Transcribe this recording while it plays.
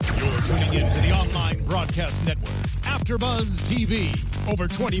Tuning into the online broadcast network, AfterBuzz TV. Over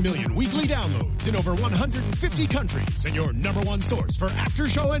 20 million weekly downloads in over 150 countries, and your number one source for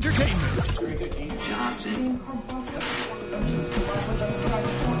after-show entertainment.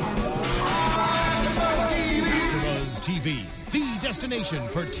 AfterBuzz TV, the destination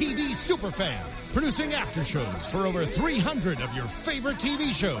for TV superfans. Producing after-shows for over 300 of your favorite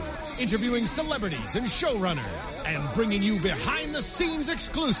TV shows. Interviewing celebrities and showrunners. And bringing you behind-the-scenes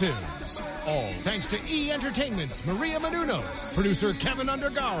exclusives. All thanks to E! Entertainment's Maria Menounos, producer Kevin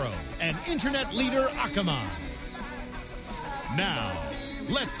Undergaro, and internet leader Akamai. Now,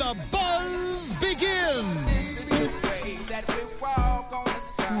 let the buzz begin!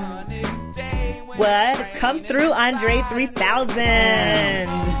 What? Come through, Andre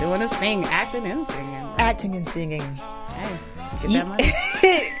 3000. Doing his thing, acting and singing. Acting and singing. Hey, get that money.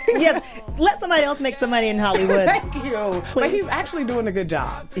 Yes, let somebody else make some money in Hollywood. Thank you. Please. But he's actually doing a good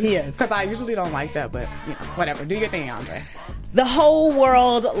job. He is. Because I usually don't like that, but, you know, whatever. Do your thing, Andre. The whole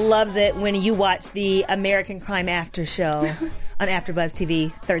world loves it when you watch the American Crime After Show on AfterBuzz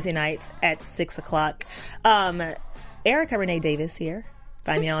TV Thursday nights at 6 o'clock. Erica Renee Davis here.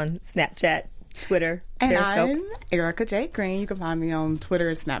 Find me on Snapchat, Twitter, and Periscope. I'm Erica J. Green. You can find me on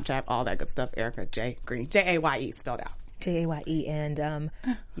Twitter, Snapchat, all that good stuff. Erica J. Green. J-A-Y-E spelled out. J-A-Y-E. And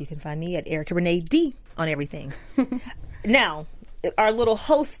you can find me at Erica Renee D on everything. Now, our little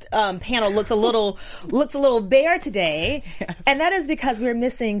host panel looks a little bare today. Yes. And that is because we're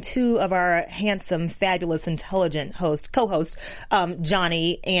missing two of our handsome, fabulous, intelligent co-hosts,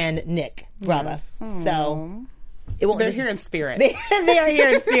 Johnny and Nick Brava. Yes. So... They're here in spirit. They are here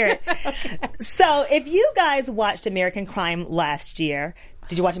in spirit. Okay. So, if you guys watched American Crime last year,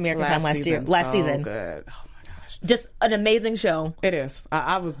 did you watch American Crime last year? Last season. Good. Oh my gosh. Just an amazing show. It is.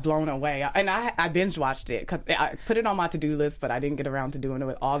 I was blown away. And I binge watched it because I put it on my to-do list, but I didn't get around to doing it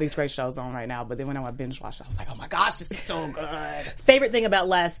with all these great shows on right now. But then when I binge watched it, I was like, oh my gosh, this is so good. Favorite thing about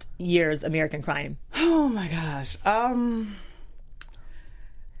last year's American Crime? Oh my gosh.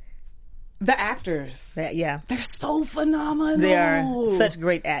 The actors. Yeah. They're so phenomenal. They are such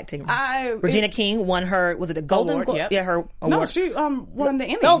great acting. Regina King won her, was it a Golden Globe? Yep. Yeah, her award. No, she won the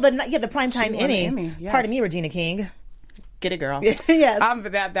Emmy. Oh, the Primetime Emmy. Yes. Pardon me, Regina King. Get it, girl. Yes.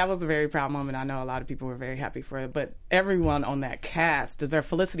 That was a very proud moment. I know a lot of people were very happy for it, but everyone on that cast deserved.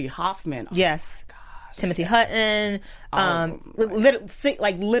 Felicity Huffman. Oh, yes. Timothy Hutton,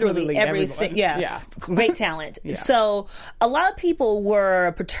 literally everything. Yeah. Great talent. Yeah. So a lot of people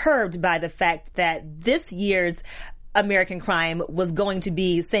were perturbed by the fact that this year's American Crime was going to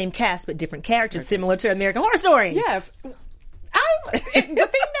be same cast but different characters, similar to American Horror Story. Yes. The thing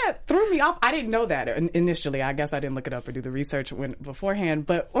that threw me off, I didn't know that initially. I guess I didn't look it up or do the research beforehand.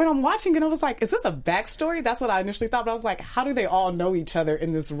 But when I'm watching it, I was like, is this a backstory? That's what I initially thought. But I was like, how do they all know each other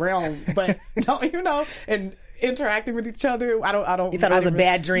in this realm? But don't you know? And interacting with each other. I don't. You thought it was a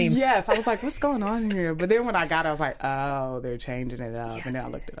bad dream. Yes. I was like, what's going on here? But then when I got it, I was like, oh, they're changing it up. Yeah. And then I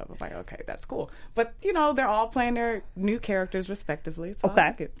looked it up. I was like, okay, that's cool. But, you know, they're all playing their new characters respectively. So okay. I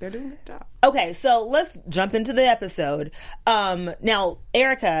like it. They're doing a good job. Okay, so let's jump into the episode. Now,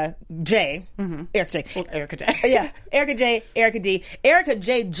 Erica J. Mm-hmm. Erica J. Well, Erica J. Yeah, Erica J. Erica D. Erica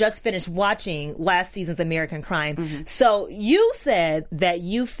J. just finished watching last season's American Crime. Mm-hmm. So you said that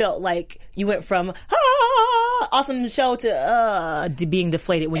you felt like you went from awesome show to being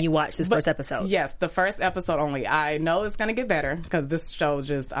deflated when you watched this first episode. Yes, the first episode only. I know it's going to get better because this show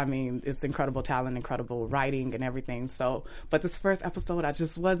just, it's incredible talent, incredible writing and everything. So, but this first episode, I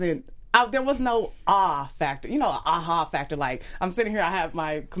just wasn't, there was no factor, aha factor. Like, I'm sitting here, I have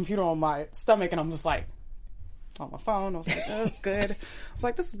my computer on my stomach and I'm just like, on my phone. I was like, that's good. I was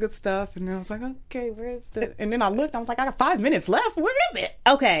like, this is good stuff. And then I was like, okay, where's the... And then I looked, and I was like, I got 5 minutes left. Where is it?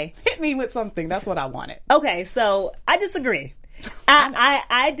 Okay. Hit me with something. That's what I wanted. Okay, so I disagree.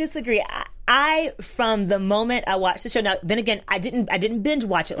 I disagree. I from the moment I watched the show. Now, then again, I didn't binge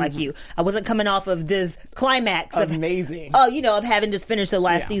watch it like you. I wasn't coming off of this climax amazing. Of having just finished the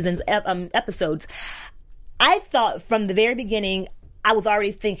last season's episodes. I thought from the very beginning, I was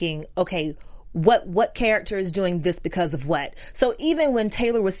already thinking, okay, what character is doing this because of what? So even when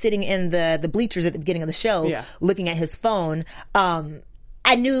Taylor was sitting in the bleachers at the beginning of the show, looking at his phone,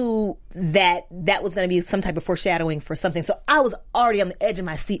 I knew that was going to be some type of foreshadowing for something. So I was already on the edge of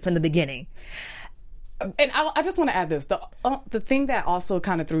my seat from the beginning. And I just want to add this. The thing that also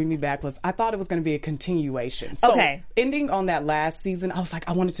kind of threw me back was I thought it was going to be a continuation. So ending on that last season, I was like,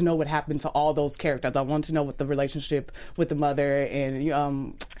 I wanted to know what happened to all those characters. I wanted to know what the relationship with the mother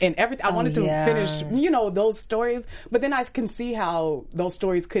and everything. I wanted to finish, those stories. But then I can see how those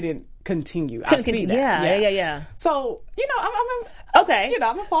stories couldn't continue. I see that. Yeah. So, Okay. I'm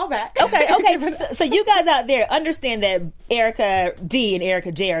gonna fall back. Okay. So you guys out there understand that Erica D and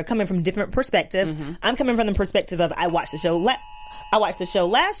Erica J are coming from different perspectives. Mm-hmm. I'm coming from the perspective of I watched the show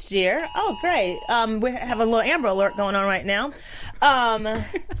last year. Oh, great. We have a little Amber Alert going on right now.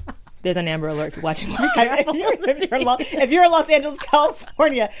 There's an Amber Alert if you're watching live. If you're in Los Angeles,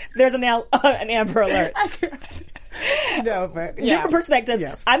 California, there's an Amber Alert. No, but different perspectives.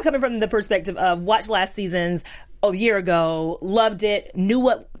 Yes. I'm coming from the perspective of watched last season's a year ago, loved it, knew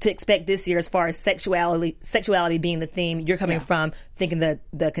what to expect this year as far as sexuality being the theme. You're coming from thinking that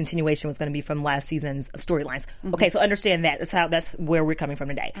the continuation was going to be from last season's storylines. Mm-hmm. Okay, so understand that. That's where we're coming from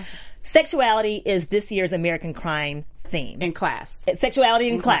today. Okay. Sexuality is this year's American Crime theme. In class. Sexuality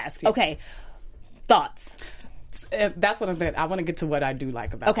in class. Yes. Okay. Thoughts? That's what I'm saying. I want to get to what I do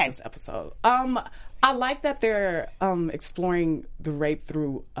like about this episode. I like that they're exploring the rape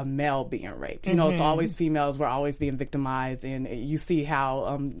through a male being raped. You know, it's always females were always being victimized, and you see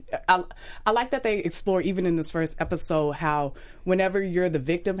how I like that they explore even in this first episode how whenever you're the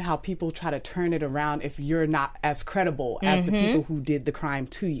victim, how people try to turn it around if you're not as credible as the people who did the crime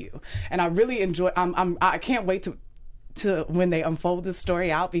to you. And I really enjoy. I can't wait to when they unfold this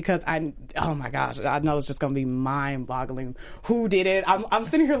story out because oh my gosh, I know it's just going to be mind-boggling who did it. I'm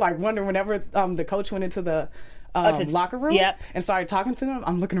sitting here like wondering whenever the coach went into the locker room and started talking to them,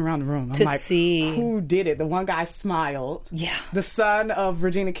 I'm looking around the room. I'm like, see who did it. The one guy smiled. Yeah. The son of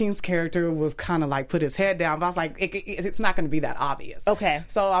Regina King's character was kind of like put his head down, but I was like, it's not going to be that obvious. Okay.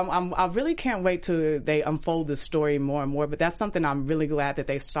 So I really can't wait till they unfold this story more and more, but that's something I'm really glad that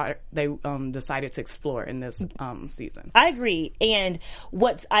they decided to explore in this season. I agree. And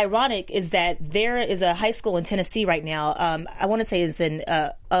what's ironic is that there is a high school in Tennessee right now. I want to say it's in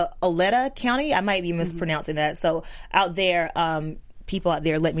Oleta County. I might be mispronouncing that. So out there, people out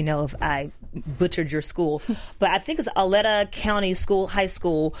there, let me know if I butchered your school. But I think it's Oleta County High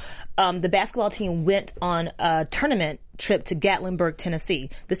School. The basketball team went on a tournament trip to Gatlinburg,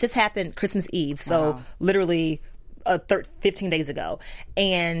 Tennessee. This just happened Christmas Eve. So literally 15 days ago.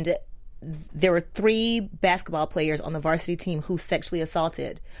 And there were 3 basketball players on the varsity team who sexually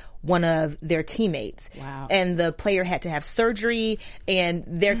assaulted one of their teammates. Wow. And the player had to have surgery, and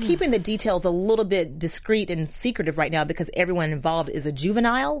they're keeping the details a little bit discreet and secretive right now because everyone involved is a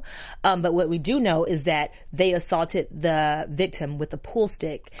juvenile. But what we do know is that they assaulted the victim with a pool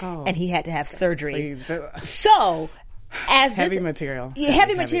stick, and he had to have surgery. So heavy material.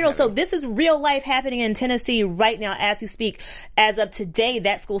 So this is real life happening in Tennessee right now as we speak. As of today,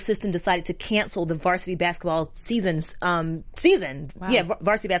 that school system decided to cancel the varsity basketball season.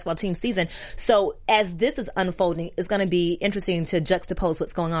 Varsity basketball team season. So as this is unfolding, it's going to be interesting to juxtapose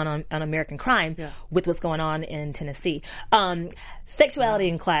what's going on American Crime with what's going on in Tennessee. Sexuality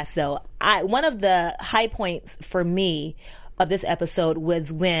in class, though. One of the high points for me of this episode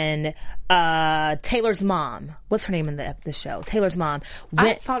was when Taylor's mom, what's her name in the show? Taylor's mom.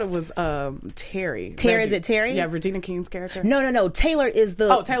 I thought it was Terry. Terry, is it Terry? Yeah, Regina King's character. No. Taylor is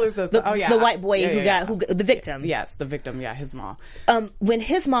Taylor's the white boy who the victim. Yes, the victim. Yeah, his mom. When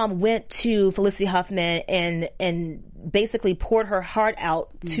his mom went to Felicity Huffman and basically poured her heart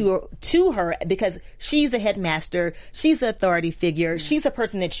out to her because she's the headmaster, she's the authority figure, she's the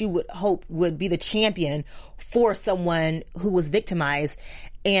person that you would hope would be the champion for someone who was victimized.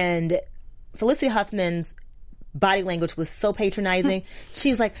 And Felicity Huffman's body language was so patronizing.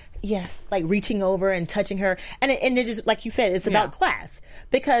 She's like, yes, like reaching over and touching her. And it just, like you said, it's about class.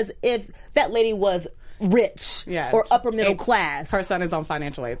 Because if that lady was rich or upper middle class. Her son is on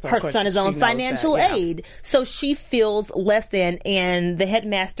financial aid. So her son is on financial aid. So she feels less than, and the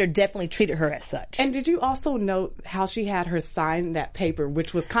headmaster definitely treated her as such. And did you also note how she had her sign that paper,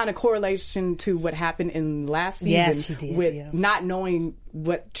 which was kind of correlation to what happened in last season? Yes, she did. With not knowing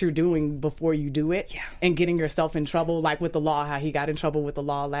what you're doing before you do it and getting yourself in trouble, like with the law, how he got in trouble with the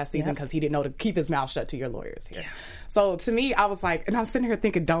law last season because he didn't know to keep his mouth shut to your lawyers here. So to me, I was like, and I'm sitting here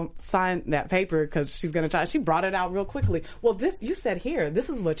thinking, don't sign that paper because she's going to try. She brought it out real quickly. Well, you said here, this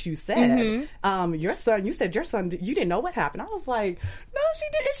is what you said. You said your son, you didn't know what happened. I was like, no, she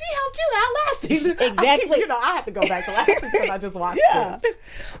didn't. She helped you out last season. Exactly. I have to go back to last season. I just watched it.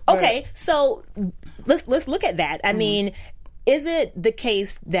 Okay, so let's look at that. I mean, is it the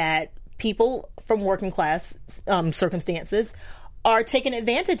case that people from working class circumstances are taken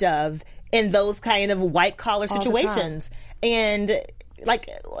advantage of in those kind of white collar situations? And like,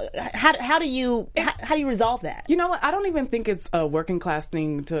 how do you resolve that? You know what? I don't even think it's a working class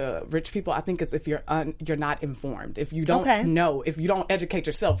thing to rich people. I think it's if you're not informed, if you don't know, if you don't educate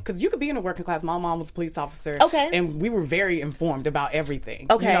yourself, because you could be in a working class. My mom was a police officer, and we were very informed about everything.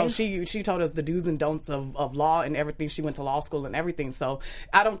 You know, she told us the do's and don'ts of law and everything. She went to law school and everything. So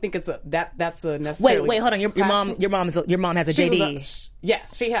I don't think it's that's a necessarily. Wait, hold on. Your mom has a JD.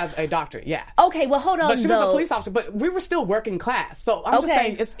 Yes, she has a doctorate. Yeah. Okay, well, hold on. But she was a police officer. But we were still working class. So I'm just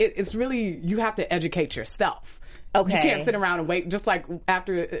saying, it's really, you have to educate yourself. Okay. You can't sit around and wait. Just like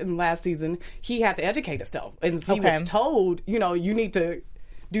after in last season, he had to educate himself, and he was told, you know, you need to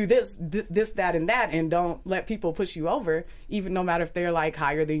do this, that, and that, and don't let people push you over, even no matter if they're like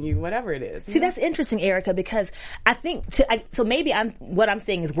higher than you, whatever it is. See, that's interesting, Erica, because I think so. Maybe what I'm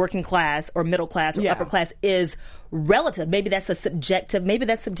saying is working class or middle class or upper class is relative. Maybe that's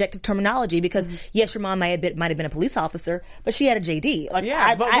subjective terminology, because yes, your mom might have been a police officer, but she had a JD.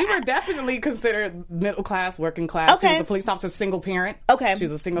 Like, but we were definitely considered middle class, working class. She was a police officer, single parent. She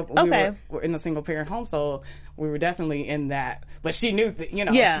was a single. We were in a single parent home, so we were definitely in that. But she knew that, you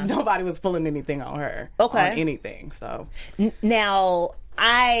know, nobody was pulling anything on her. On anything. So now,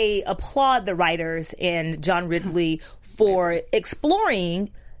 I applaud the writers and John Ridley for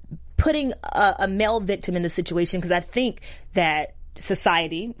exploring putting a male victim in the situation, because I think that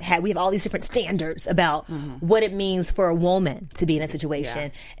society we have all these different standards about what it means for a woman to be in a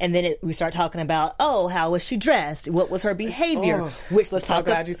situation, and then we start talking about, how was she dressed, what was her behavior, which let's talk.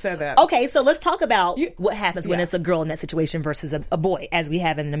 Glad you said that. Okay, so let's talk about what happens when it's a girl in that situation versus a boy, as we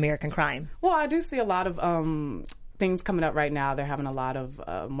have in American Crime. Well, I do see a lot of things coming up right now. They're having a lot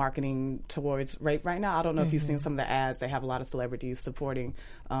of marketing towards rape right now. I don't know if you've seen some of the ads. They have a lot of celebrities supporting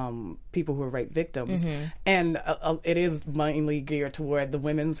people who are rape victims. And it is mainly geared toward the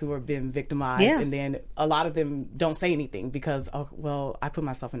women who are being victimized. And then a lot of them don't say anything because, I put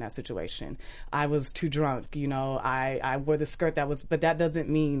myself in that situation. I was too drunk. You know, I wore the skirt but that doesn't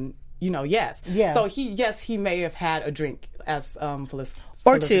mean, you know, yes. Yeah. So he may have had a drink, as Felicity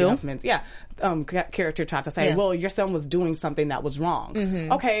Huffman's character tried to say, well, your son was doing something that was wrong.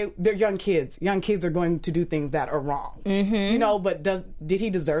 Okay, they're young kids. Young kids are going to do things that are wrong. You know, but did he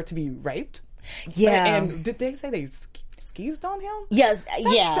deserve to be raped? Yeah. And did they say they skeezed on him? Yes.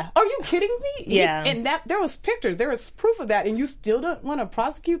 Are you kidding me? Yeah. And that there was pictures, there was proof of that, and you still don't want to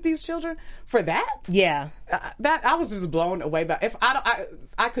prosecute these children for that? Yeah. That I was just blown away by. If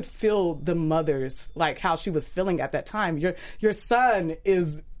I could feel the mother's, like, how she was feeling at that time. Your son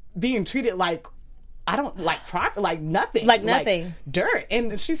is being treated like, I don't like proper, like nothing, like dirt,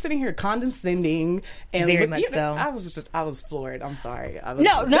 and she's sitting here condescending and very much so. I was floored. I'm sorry.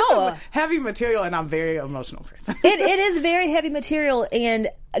 No, heavy material, and I'm a very emotional person. It is very heavy material, and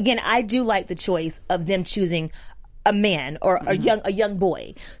again, I do like the choice of them choosing a man or a young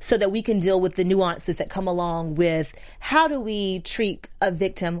boy, so that we can deal with the nuances that come along with how do we treat a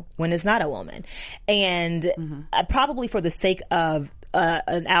victim when it's not a woman, and probably for the sake of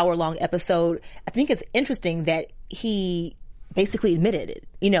an hour-long episode, I think it's interesting that he basically admitted it,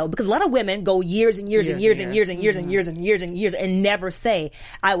 you know, because a lot of women go years and years and years and years and years and years and years and years and never say,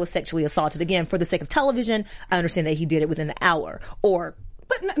 I was sexually assaulted. Again, for the sake of television, I understand that he did it within the hour,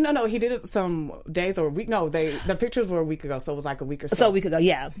 But no, he did it some days or a week. No, the pictures were a week ago, so it was like a week or so. So a week ago,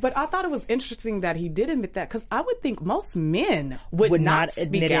 yeah. But I thought it was interesting that he did admit that, because I would think most men would not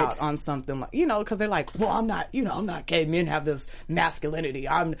speak out on something like, you know, because they're like, well, I'm not gay. Men have this masculinity.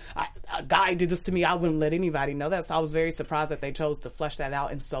 A guy did this to me. I wouldn't let anybody know that. So I was very surprised that they chose to flesh that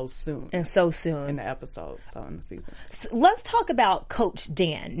out and so soon in the episode, so in the season. So let's talk about Coach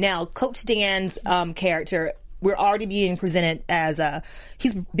Dan. Now, Coach Dan's character, we're already being presented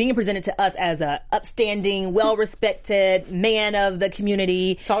he's being presented to us as a upstanding, well-respected man of the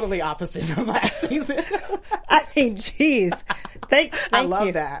community. Totally opposite from last season. I mean, jeez. Thank I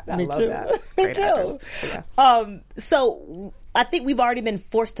love that. I love that. Me too. Yeah. So I think we've already been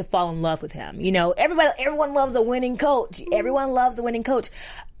forced to fall in love with him. You know, everyone loves a winning coach. Everyone loves a winning coach.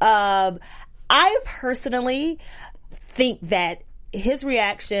 I personally think that his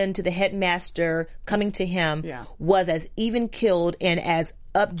reaction to the headmaster coming to him was as even-keeled and as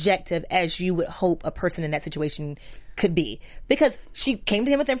objective as you would hope a person in that situation could be. Because she came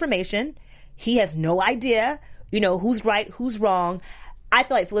to him with information. He has no idea, you know, who's right, who's wrong. I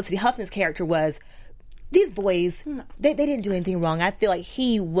feel like Felicity Huffman's character was, these boys, they didn't do anything wrong. I feel like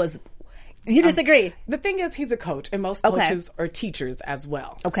he was You disagree? The thing is, he's a coach, and most coaches are teachers as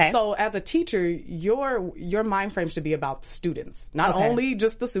well. Okay. So as a teacher, your mind frame should be about the students, not only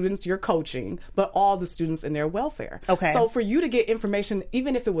just the students you're coaching, but all the students and their welfare. Okay. So for you to get information,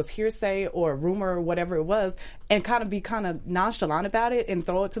 even if it was hearsay or a rumor or whatever it was, and be nonchalant about it and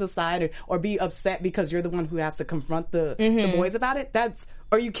throw it to the side, or be upset because you're the one who has to confront the boys about it.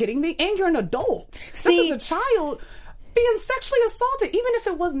 Are you kidding me? And you're an adult. This is a child being sexually assaulted, even if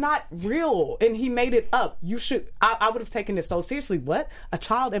it was not real and he made it up. I would have taken it so seriously. What? A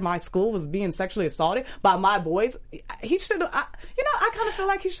child in my school was being sexually assaulted by my boys? He should have, I kind of feel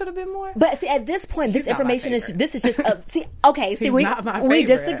like he should have been more. But see, at this point, this information is just, we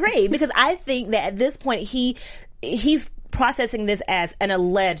disagree, because I think that at this point, he's processing this as an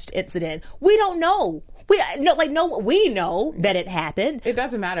alleged incident. We don't know. We know that it happened. It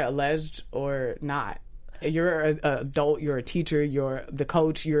doesn't matter, alleged or not. You're an adult, you're a teacher, you're the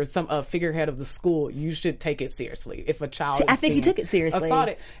coach, you're a figurehead of the school. You should take it seriously. If a child I think he took it seriously.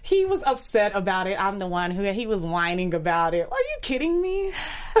 Assaulted, he was upset about it. I'm the one he was whining about it. Are you kidding me?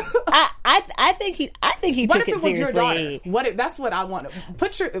 I think he took it seriously. What if it was your daughter? That's what I want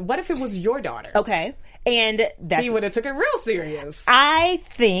to what if it was your daughter? Okay. And he would have took it real serious. I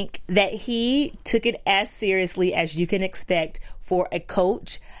think that he took it as seriously as you can expect for a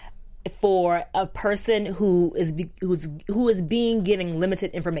coach, for a person who is being given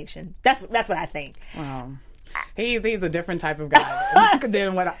limited information. That's what I think. Wow. He's a different type of guy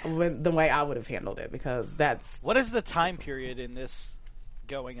than the way I would have handled it, because that's... What is the time period in this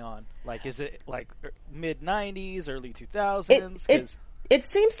going on? Is it mid 90s, early 2000s? It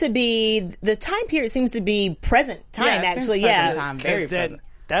seems to be, the time period seems to be present time, actually. Present time, very present.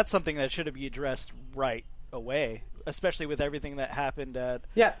 That's something that should be addressed right away, especially with everything that happened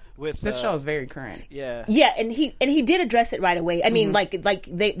this show is very current. Yeah, and he did address it right away. I mean,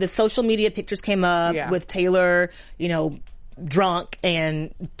 the social media pictures came up with Taylor, drunk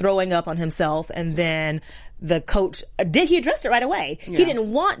and throwing up on himself, and then the coach he addressed it right away. He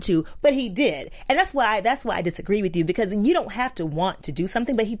didn't want to, but he did. And that's why I disagree with you, because you don't have to want to do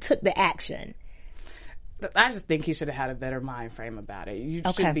something, but he took the action. I just think he should have had a better mind frame about it. You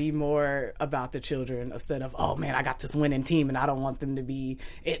should be more about the children instead of, oh man, I got this winning team and I don't want them to be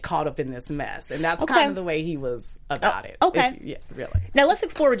caught up in this mess. And that's kind of the way he was about it. Okay. Really. Now let's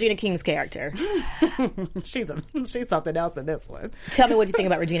explore Regina King's character. She's something else in this one. Tell me what you think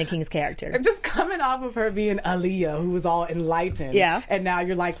about Regina King's character. Just coming off of her being Aaliyah, who was all enlightened. Yeah. And now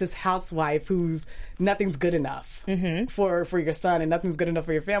you're like this housewife who's nothing's good enough for your son and nothing's good enough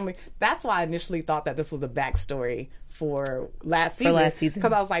for your family. That's why I initially thought that this was a backstory for last season.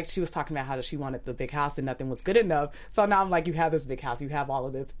 Because I was like, she was talking about how she wanted the big house and nothing was good enough. So now I'm like, you have this big house, you have all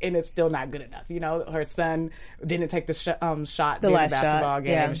of this, and it's still not good enough. Her son didn't take the shot during the basketball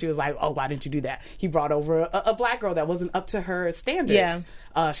game. And she was like, oh, why didn't you do that? He brought over a black girl that wasn't up to her standards.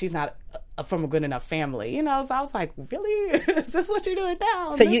 Yeah. She's not from a good enough family, so I was like, really? Is this what you're doing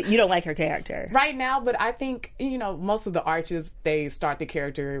now? So you don't like her character right now, but I think, most of the arches, they start the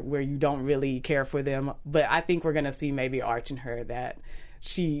character where you don't really care for them, but I think we're going to see maybe arch in her that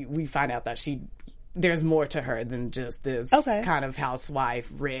we find out that there's more to her than just this kind of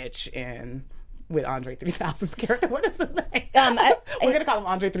housewife, rich, and with Andre 3000's character. What is his name? We're going to call him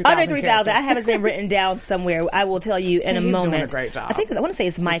Andre 3000. Andre 3000. I have his name written down somewhere. I will tell you in a moment. He's doing a great job. I want to say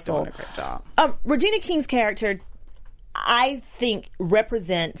it's Michael. He's doing a great job. Regina King's character, I think,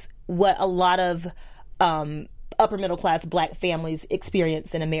 represents what a lot of upper middle class black families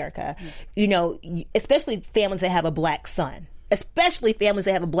experience in America. Especially families that have a black son. Especially families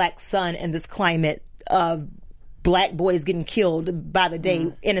that have a black son in this climate of black boys getting killed by the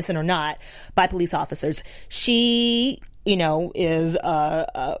day, innocent or not, by police officers. She, is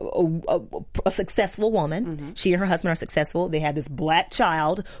a successful woman. She and her husband are successful. They have this black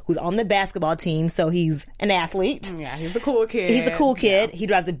child who's on the basketball team, so he's an athlete. Yeah, he's a cool kid. Yeah. He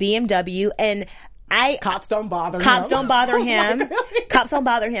drives a BMW, and cops don't bother him. Cops don't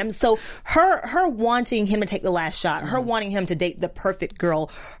bother him. So her wanting him to take the last shot, her wanting him to date the perfect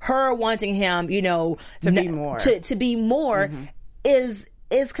girl, her wanting him, to be more is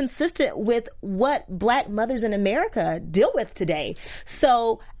consistent with what black mothers in America deal with today.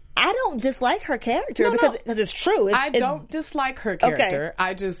 So I don't dislike her character because it's true. I don't dislike her character.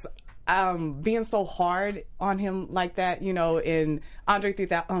 I just being so hard on him like that, in Andre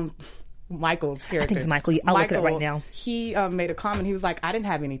 3000. Michael's character. I think it's Michael. I'll look at it right now. He made a comment. He was like, I didn't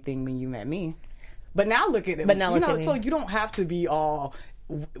have anything when you met me. But now look at him. But now look at him. So you don't have to be all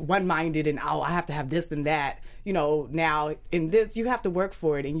one-minded and, I have to have this and that. You know, now in this, you have to work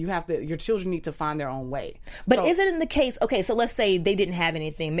for it, and your children need to find their own way. But isn't it the case, okay, so let's say they didn't have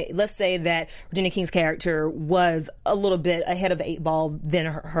anything. Let's say that Regina King's character was a little bit ahead of the 8 ball than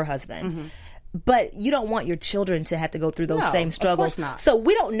her husband. Mm-hmm. But you don't want your children to have to go through those same struggles. Of course not. So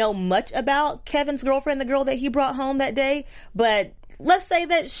we don't know much about Kevin's girlfriend, the girl that he brought home that day, but let's say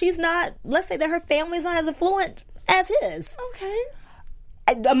that let's say that her family's not as affluent as his. Okay.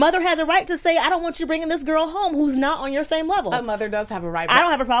 A mother has a right to say, I don't want you bringing this girl home who's not on your same level. A mother does have a right. I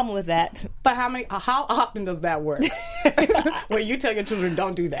don't have a problem with that. But how often does that work? Where you tell your children,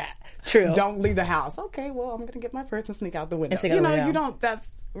 don't do that. True. Don't leave the house. Okay, well, I'm going to get my purse and sneak out the window. You don't,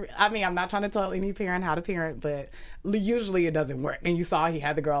 I'm not trying to tell any parent how to parent, but usually it doesn't work. And you saw he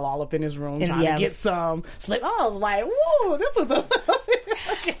had the girl all up in his room trying to get some sleep. I was like, whoa, this was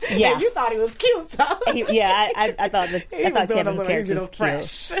yeah. And you thought he was cute, so. I thought Kevin's character was cute.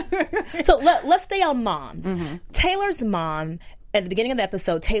 So let's stay on moms. Mm-hmm. Taylor's mom, at the beginning of the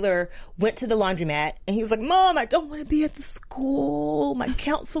episode, Taylor went to the laundromat and he was like, Mom, I don't want to be at the school. My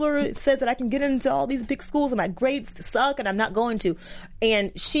counselor says that I can get into all these big schools and my grades suck and I'm not going to.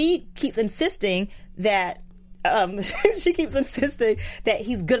 And she keeps insisting that he's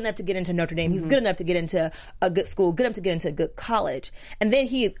good enough to get into Notre Dame. He's good enough to get into a good school, good enough to get into a good college. And then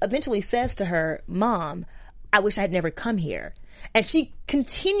he eventually says to her, Mom, I wish I had never come here. And she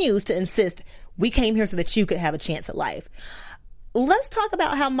continues to insist, we came here so that you could have a chance at life. Let's talk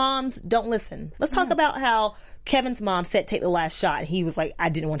about how moms don't listen. Let's talk about how Kevin's mom said take the last shot. He was like, I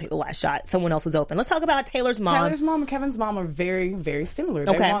didn't want to take the last shot. Someone else was open. Let's talk about Taylor's mom. Taylor's mom and Kevin's mom are very, very similar.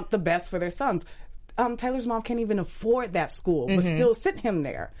 They want the best for their sons. Taylor's mom can't even afford that school, but still sent him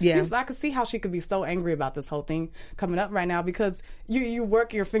there. Yeah. I could see how she could be so angry about this whole thing coming up right now because you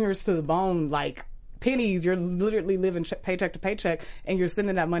work your fingers to the bone like pennies. You're literally living paycheck to paycheck, and you're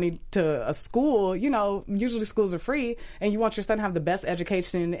sending that money to a school. You know, usually schools are free, and you want your son to have the best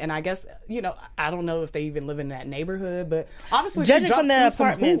education. And I guess, I don't know if they even live in that neighborhood, but obviously, judging from the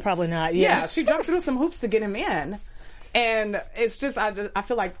apartment, probably not. Yeah, she jumped through some hoops to get him in. And it's just, I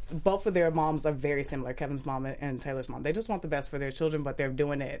feel like both of their moms are very similar, Kevin's mom and Taylor's mom. They just want the best for their children, but they're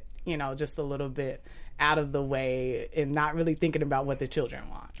doing it, just a little bit out of the way and not really thinking about what the children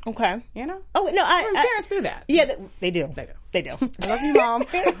want. Okay. Oh, no, parents do that. Yeah, they do. They do. I love you, Mom.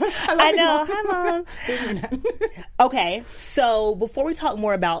 I know. Hi, Mom. Okay, so before we talk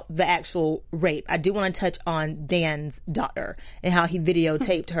more about the actual rape, I do want to touch on Dan's daughter and how he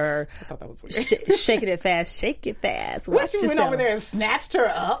videotaped her. I thought that was weird. Shaking it fast, shake it fast. What, you went over there and snatched her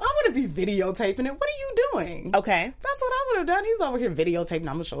up? I want to be videotaping it. What are you doing? Okay. That's what I would have done. He's over here videotaping.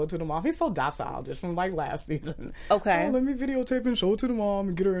 I'm going to show it to the mom. He's so docile just from last season. Okay. Oh, let me videotape and show it to the mom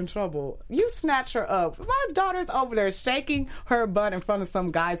and get her in trouble. You snatch her up. My daughter's over there shaking her butt in front of some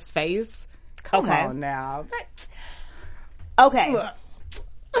guy's face. Come on now. Okay.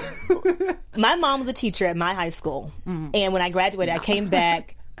 My mom was a teacher at my high school. Mm-hmm. And when I graduated, I came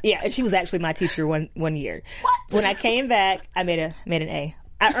back. Yeah, she was actually my teacher one year. What? When I came back, I made an A.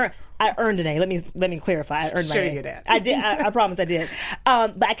 I earned an A. Let me clarify. I earned my A. You did. I did. I promise I did.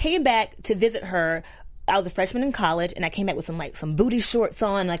 But I came back to visit her. I was a freshman in college, and I came back with some booty shorts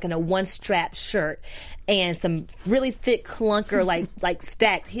on, like in a one-strap shirt, and some really thick clunker, like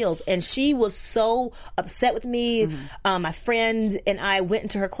stacked heels. And she was so upset with me. Mm-hmm. My friend and I went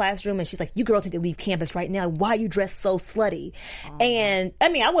into her classroom, and she's like, "You girls need to leave campus right now. Why are you dressed so slutty?" Oh. And I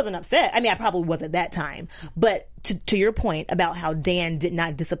mean, I wasn't upset. I mean, I probably was at that time, but to your point about how Dan did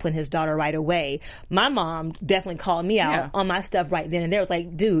not discipline his daughter right away, my mom definitely called me out on my stuff right then and there. It was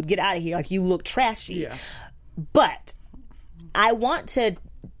like, dude, get out of here. Like, you look trashy. Yeah. But I want to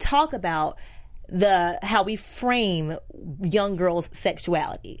talk about how we frame young girls'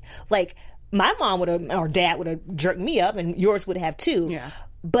 sexuality. Like, my mom or dad would have jerked me up, and yours would have too. Yeah.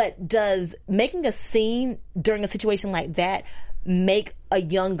 But does making a scene during a situation like that make a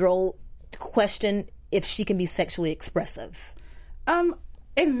young girl question if she can be sexually expressive?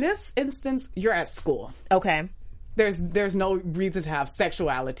 In this instance, you're at school. Okay. There's no reason to have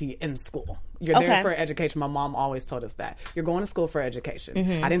sexuality in school. You're there for education. My mom always told us that. You're going to school for education.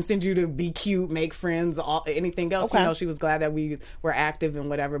 Mm-hmm. I didn't send you to be cute, make friends, anything else. Okay. She was glad that we were active and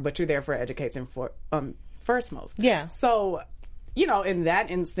whatever, but you're there for education first most. Yeah. So, in that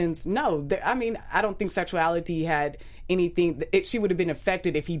instance, no. I don't think sexuality had anything. She would have been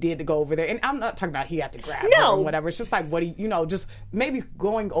affected if he did go over there. And I'm not talking about he had to grab her or whatever. It's just like, just maybe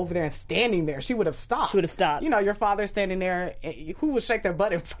going over there and standing there. She would have stopped. She would have stopped. Your father standing there. Who would shake their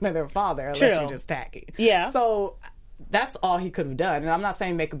butt in front of their father unless you're just tacky? Yeah. So that's all he could have done. And I'm not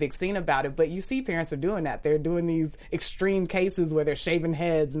saying make a big scene about it, but you see parents are doing that. They're doing these extreme cases where they're shaving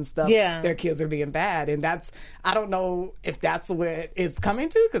heads and stuff. Yeah. Their kids are being bad. And I don't know if that's what it's coming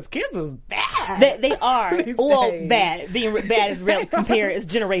to, because kids is bad. They are. These Well, days. bad. Being bad is real. Compared is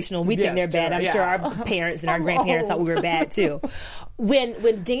generational. We think Yes, they're bad. I'm yeah. sure our parents and our grandparents thought we were bad too.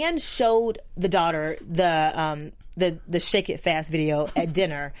 When Dan showed the daughter the Shake It Fast video at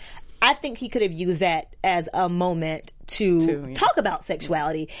dinner, I think he could have used that as a moment to talk about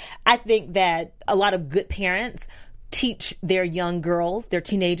sexuality. I think that a lot of good parents teach their young girls, their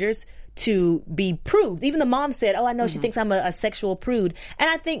teenagers, to be prudes. Even the mom said, I know she thinks I'm a sexual prude. And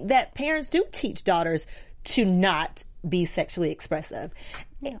I think that parents do teach daughters to not be sexually expressive.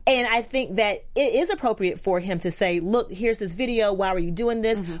 Yeah. And I think that it is appropriate for him to say, look, here's this video. Why were you doing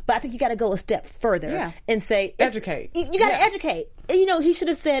this? But I think you got to go a step further and say, educate. You got to educate. And, he should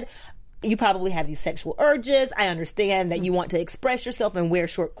have said, you probably have these sexual urges. I understand that you want to express yourself and wear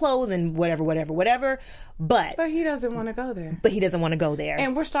short clothes and whatever. But he doesn't want to go there. But he doesn't want to go there.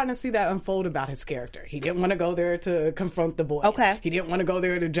 And we're starting to see that unfold about his character. He didn't want to go there to confront the boys. Okay. He didn't want to go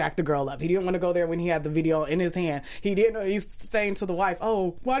there to jack the girl up. He didn't want to go there when he had the video in his hand. He's saying to the wife,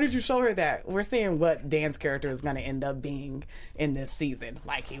 oh, why did you show her that? We're seeing what Dan's character is going to end up being in this season.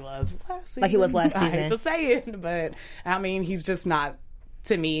 Like he was last season. I hate to say it, but I mean, he's just not,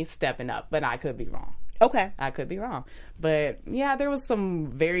 to me, stepping up. But I could be wrong. Okay. I could be wrong. But yeah, there was some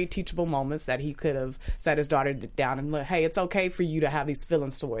very teachable moments that he could have sat his daughter down and look, hey, it's okay for you to have these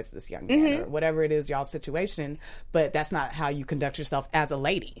feelings towards this young man or whatever it is, y'all's situation, but that's not how you conduct yourself as a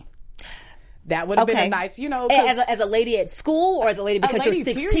lady. That would have been a nice, as a lady at school, or as a lady because you're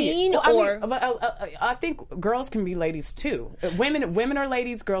 16, I think girls can be ladies too. Women are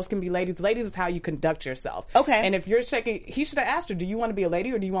ladies, girls can be ladies. Ladies is how you conduct yourself. Okay. And if you're shaking, he should have asked her, do you want to be a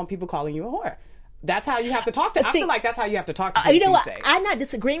lady or do you want people calling you a whore? That's how you have to talk to. I feel like that's how you have to talk to people. You know what? I'm not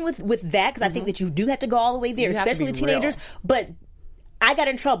disagreeing with that, because I think that you do have to go all the way there, especially with teenagers. Real. But I got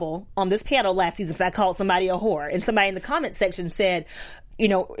in trouble on this panel last season because I called somebody a whore, and somebody in the comment section said,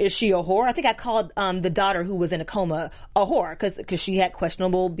 is she a whore? I think I called the daughter who was in a coma a whore because she had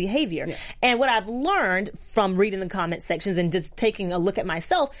questionable behavior. Yeah. And what I've learned from reading the comment sections and just taking a look at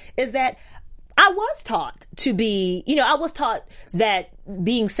myself is that I was taught to be, I was taught that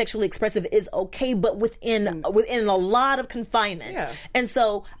being sexually expressive is okay, but within a lot of confinement. Yeah. And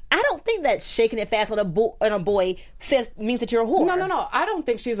so I don't think that shaking it fast on a boy means that you're a whore. No. I don't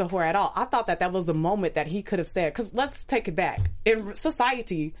think she's a whore at all. I thought that was the moment that he could have said, because let's take it back. In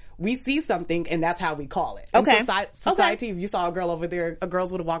society, we see something and that's how we call it. Okay. In society, if you saw a girl over there,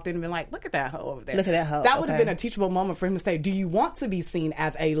 girls would have walked in and been like, look at that hoe over there. Look at that hoe. That would have been a teachable moment for him to say, do you want to be seen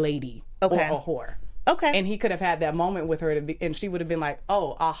as a lady or a whore? Okay. And he could have had that moment with her and she would have been like,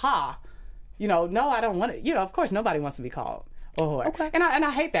 oh, aha. No, I don't want it. Of course, nobody wants to be called a whore. Okay. And I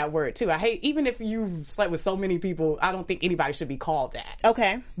hate that word too. I hate, even if you've slept with so many people, I don't think anybody should be called that.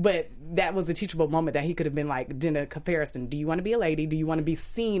 Okay. But that was a teachable moment that he could have been like, gender comparison. Do you want to be a lady? Do you want to be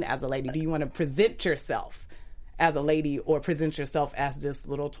seen as a lady? Do you want to present yourself as a lady or present yourself as this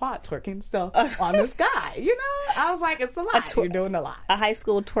little twat twerking stuff on this guy? I was like, it's a lot. You're doing a lot. A high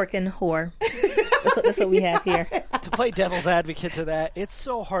school twerking whore. That's what we have here. To play devil's advocate to that, it's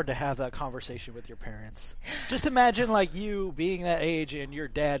so hard to have that conversation with your parents. Just imagine like you being that age and your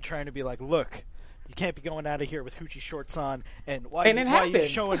dad trying to be like, look, you can't be going out of here with hoochie shorts on, and why are you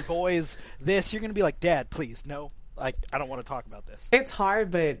showing boys this? You're going to be like, Dad, please, no. Like, I don't want to talk about this. It's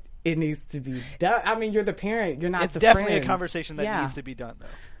hard, but it needs to be done. I mean, you're the parent. You're not it's the definitely friend. A conversation that needs to be done, though.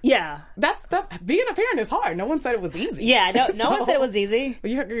 Yeah. That's being a parent is hard. No one said it was easy. Yeah, no one said it was easy.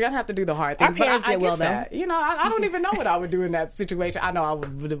 You're going to have to do the hard things. Our parents did well, though. I don't even know what I would do in that situation. I know I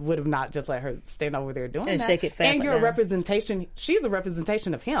would have not just let her stand over there doing and that. Shake it fast. And you're a representation. She's a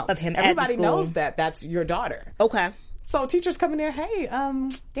representation of him. Of him. Everybody knows that. That's your daughter. Okay. So teachers come in there, hey,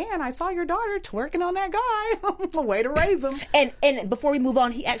 Dan, I saw your daughter twerking on that guy. Way to raise him. And before we move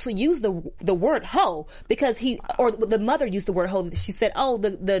on, he actually used the word hoe because the mother used the word hoe. She said, oh,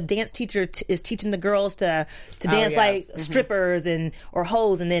 the dance teacher is teaching the girls to dance like strippers or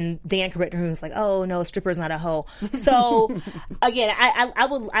hoes. And then Dan corrected her and was like, oh no, stripper's not a hoe. So again,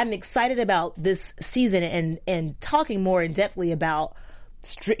 I'm excited about this season and talking more in depthly about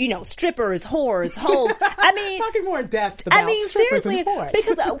strippers, whores, hoes. I mean, talking more in depth about strippers seriously, and whores.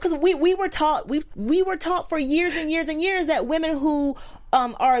 because we were taught for years and years and years that women who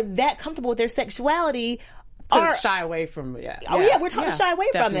are that comfortable with their sexuality to shy away from we're taught to shy away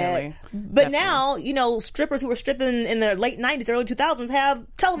from it. But now, strippers who were stripping in the late 90s, early 2000s have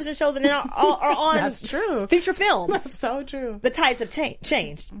television shows and are on That's true. feature films. That's so true. The tides have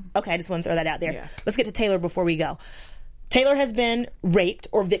changed. Okay, I just want to throw that out there. Yeah. Let's get to Taylor before we go. Taylor has been raped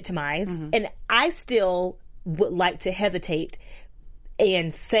or victimized, and I still would like to hesitate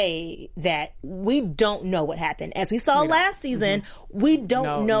and say that we don't know what happened. As we saw last season, we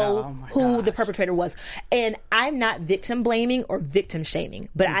don't know who the perpetrator was. And I'm not victim blaming or victim shaming,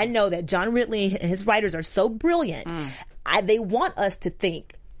 but I know that John Ridley and his writers are so brilliant. They want us to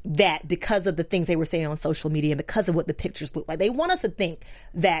think that because of the things they were saying on social media and because of what the pictures look like, they want us to think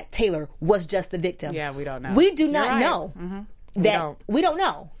that Taylor was just the victim. Yeah, we don't know. We do not know. We don't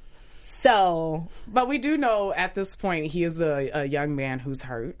know. So, but we do know at this point he is a young man who's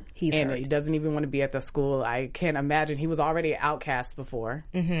hurt. He doesn't even want to be at the school. I can't imagine. He was already an outcast before.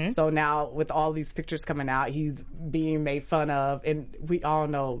 So now with all these pictures coming out, he's being made fun of. And we all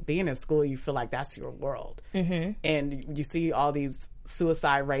know being in school, you feel like that's your world. And you see all these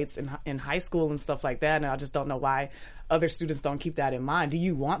suicide rates in high school and stuff like that. And I just don't know why other students don't keep that in mind. Do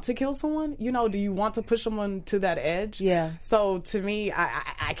you want to kill someone? You know, do you want to push someone to that edge? Yeah. So to me,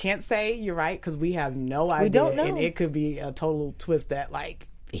 I can't say you're right because we have no idea. We don't know. And it could be a total twist that like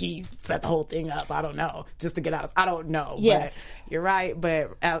he set the whole thing up. I don't know. Just to get out of, I don't know. Yes. But you're right.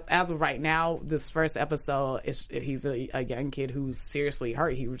 But as of right now, this first episode, he's a young kid who's seriously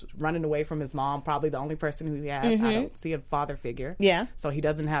hurt. He was running away from his mom, probably the only person who he has. I don't see a father figure. Yeah. So he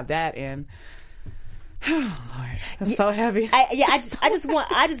doesn't have that. And oh Lord, that's so heavy. I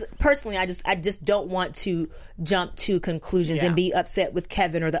just don't want to jump to conclusions and be upset with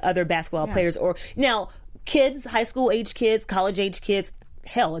Kevin or the other basketball players or now kids, high school age kids, college age kids,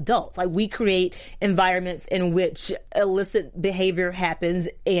 hell, adults. Like we create environments in which illicit behavior happens,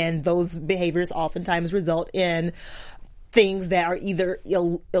 and those behaviors oftentimes result in things that are either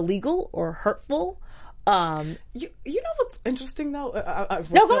illegal or hurtful. You know what's interesting though?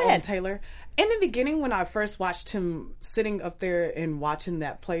 No, go ahead, Taylor. In the beginning, when I first watched him sitting up there and watching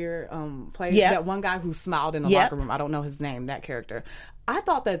that player play, that one guy who smiled in the locker room, I don't know his name, that character. I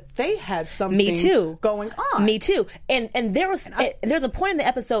thought that they had something going on. Me too. And there's a point in the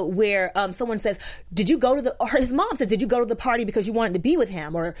episode where someone says, "Did you go to or his mom says, "Did you go to the party because you wanted to be with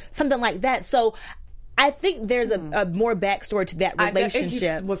him?" or something like that. So I think there's a more backstory to that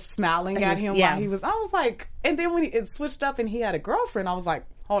relationship. He was smiling at him while he was. I was like, and then when it switched up and he had a girlfriend, I was like,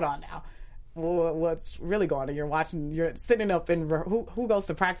 hold on now. What's really going on? You're sitting up and who goes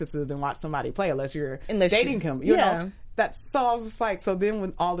to practices and watch somebody play unless you're dating him? You know, that's so. I was just like, so then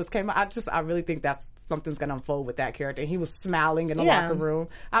when all this came out, I really think that's something's going to unfold with that character. And he was smiling in the locker room.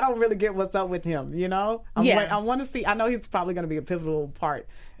 I don't really get what's up with him. You know, I want to see. I know he's probably going to be a pivotal part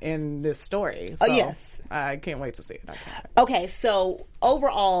in this story. So yes, I can't wait to see it. Okay, so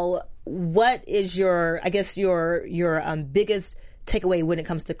overall, what is your biggest takeaway when it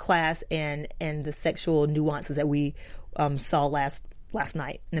comes to class and the sexual nuances that we saw last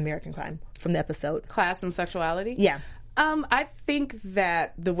night in American Crime from the episode? Class and sexuality? Yeah. I think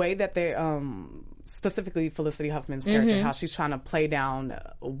that the way that they specifically Felicity Huffman's character, how she's trying to play down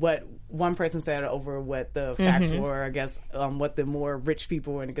what one person said over what the facts were, I guess, what the more rich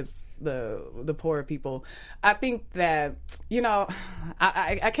people and against the poorer people. I think that, you know,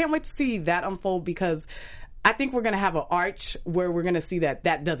 I can't wait to see that unfold because I think we're going to have an arch where we're going to see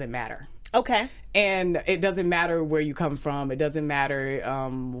that doesn't matter. Okay. And it doesn't matter where you come from. It doesn't matter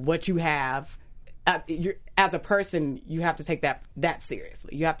what you have. As a person, you have to take that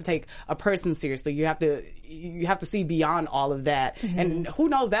seriously. You have to take a person seriously. You have to see beyond all of that. And who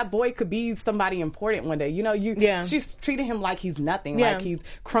knows, that boy could be somebody important one day. You know, she's treating him like he's nothing, like he's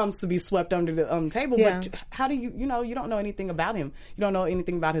crumbs to be swept under the table. But how do you don't know anything about him. You don't know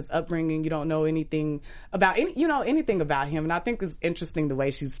anything about his upbringing. You don't know anything about anything about him. And I think it's interesting the way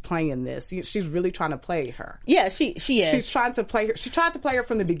she's playing this. She's really trying to play her. Yeah, she is. She's trying to play her. She tried to play her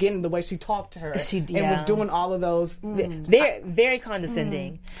from the beginning, the way she talked to her. And was doing all of those. Very, very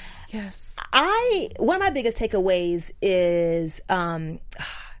condescending. Yes. One of my biggest takeaways is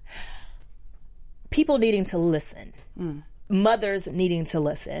people needing to listen. Mothers needing to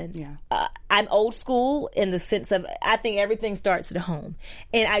listen. Yeah. I'm old school in the sense of I think everything starts at home.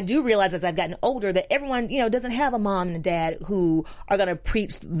 And I do realize as I've gotten older that everyone, doesn't have a mom and a dad who are going to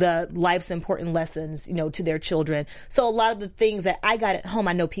preach the life's important lessons, to their children. So a lot of the things that I got at home,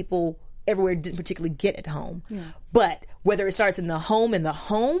 I know people everywhere didn't particularly get at home. Yeah. But whether it starts in the home,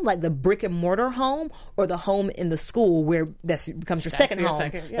 like the brick and mortar home, or the home in the school where that becomes your second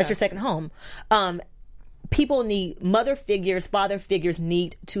home. That's your second home. People need mother figures, father figures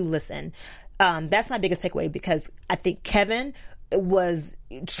need to listen. That's my biggest takeaway because I think Kevin was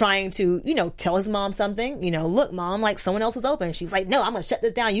trying to, tell his mom something, look, Mom, like someone else was open. She was like, no, I'm going to shut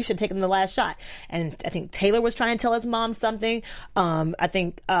this down. You should take him the last shot. And I think Taylor was trying to tell his mom something. I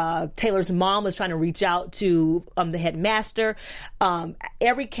think Taylor's mom was trying to reach out to the headmaster.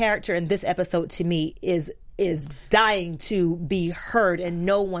 Every character in this episode to me is dying to be heard, and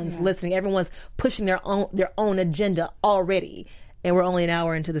no one's listening. Everyone's pushing their own agenda already. And we're only an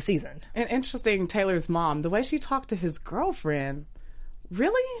hour into the season. And interesting, Taylor's mom, the way she talked to his girlfriend,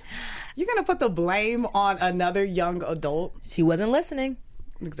 really? You're going to put the blame on another young adult? She wasn't listening.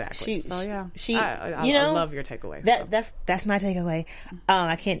 Exactly. I love your takeaway. That's my takeaway.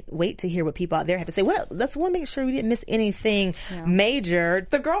 I can't wait to hear what people out there have to say. Let's make sure we didn't miss anything major.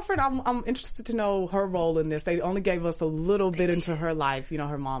 The girlfriend, I'm interested to know her role in this. They only gave us a little bit into her life.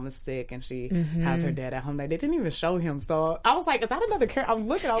 Her mom is sick and she has her dad at home. They didn't even show him. So I was like, is that another character? I'm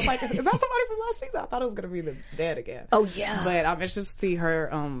looking. I was like, is that somebody from last season? I thought it was going to be the dad again. Oh yeah. But I'm interested to see her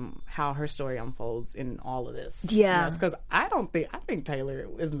how her story unfolds in all of this. Yeah. Because I think Taylor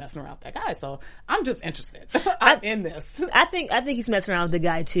is messing around with that guy, so I'm just interested. I'm in this. I think he's messing around with the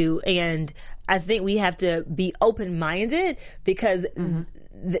guy too, and I think we have to be open-minded because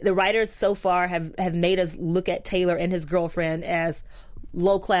the writers so far have made us look at Taylor and his girlfriend as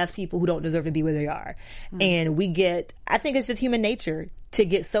low-class people who don't deserve to be where they are. And I think it's just human nature to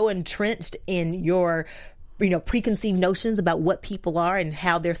get so entrenched in your preconceived notions about what people are and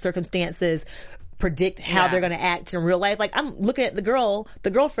how their circumstances predict how they're going to act in real life. Like, I'm looking at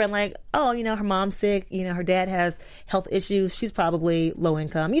the girlfriend, like, oh, her mom's sick, her dad has health issues, she's probably low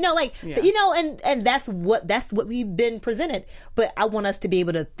income, and that's what we've been presented. But I want us to be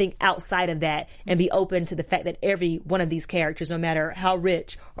able to think outside of that and be open to the fact that every one of these characters, no matter how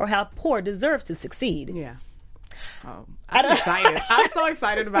rich or how poor, deserves to succeed. Yeah. I'm excited. I'm so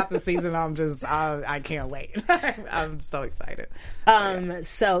excited about the season. I can't wait. I'm so excited.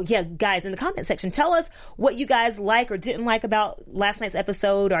 So guys, in the comment section, tell us what you guys like or didn't like about last night's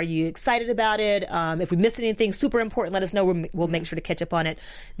episode. Are you excited about it? If we missed anything super important, let us know. We'll make sure to catch up on it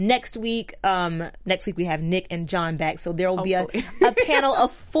next week. Next week we have Nick and John back, so there will be a panel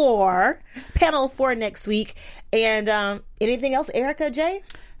of four next week. And anything else, Erica, Jay?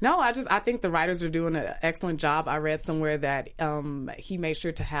 No, I think the writers are doing an excellent job. I read somewhere that he made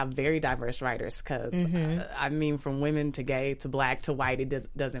sure to have very diverse writers because, from women to gay to black to white, it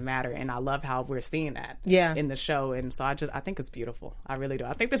doesn't matter. And I love how we're seeing that in the show. And so I think it's beautiful. I really do.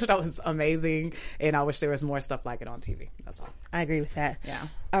 I think the show is amazing, and I wish there was more stuff like it on TV. That's all. I agree with that. Yeah.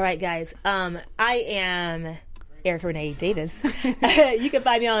 All right, guys. I am Erica Renee Davis. You can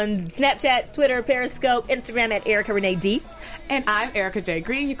find me on Snapchat, Twitter, Periscope, Instagram at Erica Renee D. And I'm Erica J.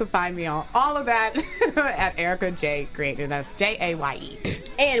 Green. You can find me on all of that at Erica J. Green, and that's Jaye.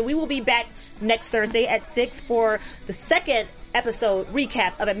 And we will be back next Thursday at 6 for the second episode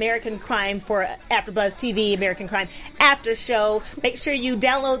recap of American Crime for AfterBuzz TV, American Crime After Show. Make sure you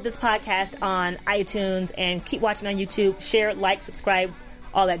download this podcast on iTunes and keep watching on YouTube. Share, like, subscribe,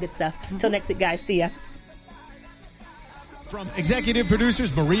 all that good stuff. Until next week, guys. See ya. From executive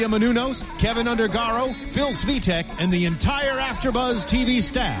producers Maria Menounos, Kevin Undergaro, Phil Svitek, and the entire AfterBuzz TV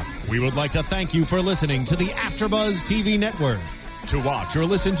staff, we would like to thank you for listening to the AfterBuzz TV network. To watch or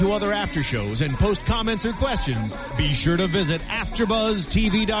listen to other after shows and post comments or questions, be sure to visit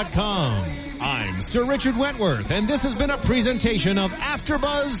AfterBuzzTV.com. I'm Sir Richard Wentworth, and this has been a presentation of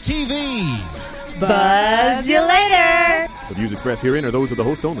AfterBuzz TV. Buzz you later! The views expressed herein are those of the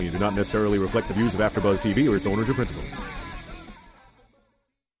hosts only and do not necessarily reflect the views of AfterBuzz TV or its owners or principals.